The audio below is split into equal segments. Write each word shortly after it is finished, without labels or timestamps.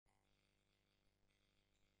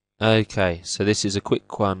Okay, so this is a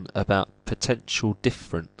quick one about potential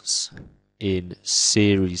difference in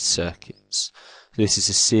series circuits. This is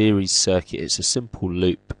a series circuit, it's a simple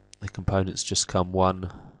loop. The components just come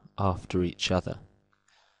one after each other.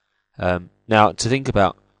 Now, to think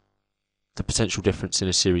about the potential difference in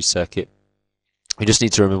a series circuit, we just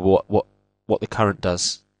need to remember what the current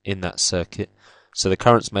does in that circuit. So the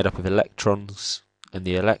current's made up of electrons, and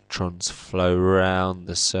the electrons flow around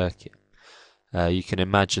the circuit. You can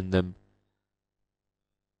imagine them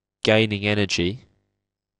gaining energy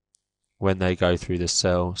when they go through the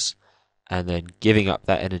cells and then giving up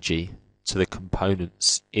that energy to the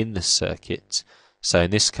components in the circuit. So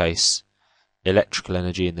in this case, electrical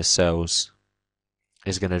energy in the cells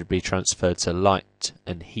is going to be transferred to light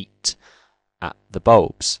and heat at the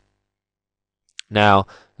bulbs. Now,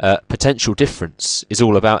 potential difference is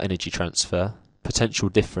all about energy transfer. Potential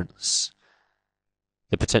difference.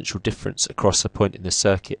 The potential difference across a point in the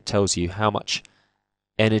circuit tells you how much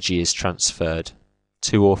energy is transferred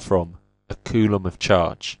to or from a coulomb of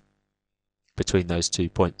charge between those 2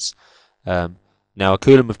 points. Now, a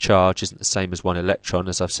coulomb of charge isn't the same as one electron.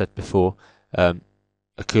 As I've said before, a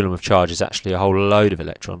coulomb of charge is actually a whole load of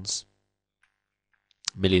electrons,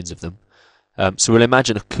 millions of them. So we'll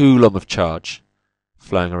imagine a coulomb of charge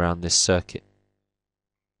flowing around this circuit.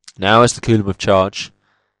 Now, as the coulomb of charge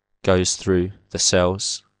goes through the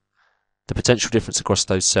cells, the potential difference across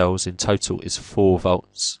those cells in total is 4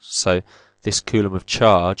 volts. So this coulomb of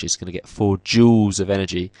charge is going to get 4 joules of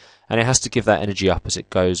energy, and it has to give that energy up as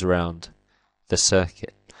it goes around the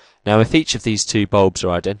circuit. Now, if each of these 2 bulbs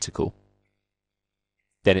are identical,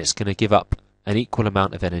 then it's going to give up an equal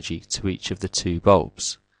amount of energy to each of the 2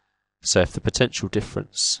 bulbs. So if the potential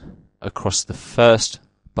difference across the first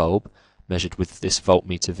bulb, measured with this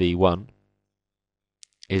voltmeter V1,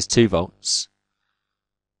 is 2 volts,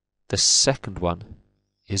 the second one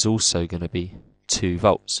is also going to be 2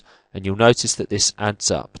 volts. And you'll notice that this adds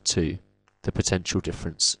up to the potential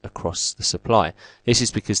difference across the supply. This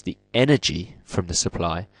is because the energy from the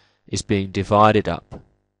supply is being divided up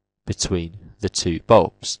between the 2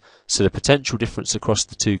 bulbs. So the potential difference across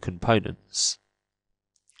the 2 components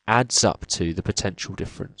adds up to the potential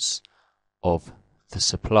difference of the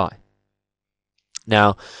supply.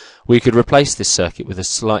 Now, we could replace this circuit with a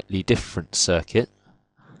slightly different circuit,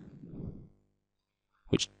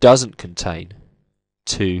 which doesn't contain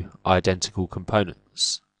 2 identical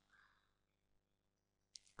components.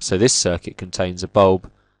 So this circuit contains a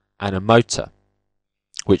bulb and a motor,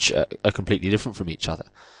 which are completely different from each other.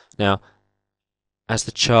 Now, as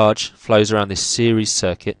the charge flows around this series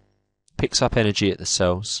circuit, picks up energy at the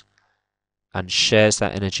cells, and shares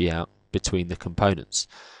that energy out between the components.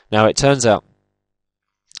 Now, it turns out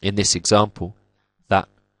in this example that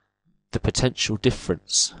the potential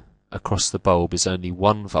difference across the bulb is only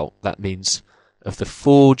 1 volt. That means of the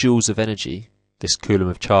 4 joules of energy this coulomb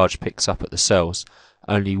of charge picks up at the cells,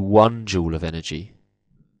 only 1 joule of energy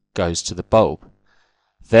goes to the bulb.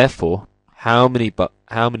 Therefore, how many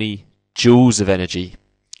joules of energy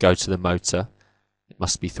go to the motor? It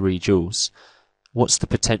must be 3 joules. What's the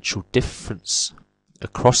potential difference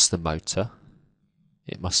across the motor?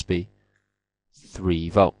 It must be 3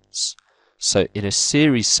 volts. So in a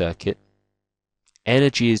series circuit,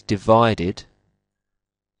 energy is divided,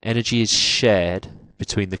 energy is shared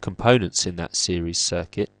between the components in that series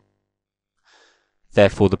circuit.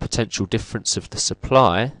 Therefore, the potential difference of the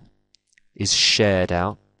supply is shared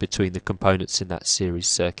out between the components in that series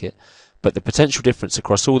circuit, but the potential difference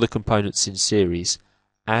across all the components in series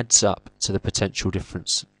adds up to the potential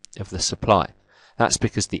difference of the supply. That's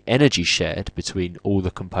because the energy shared between all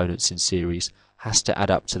the components in series has to add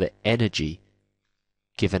up to the energy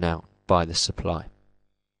given out by the supply.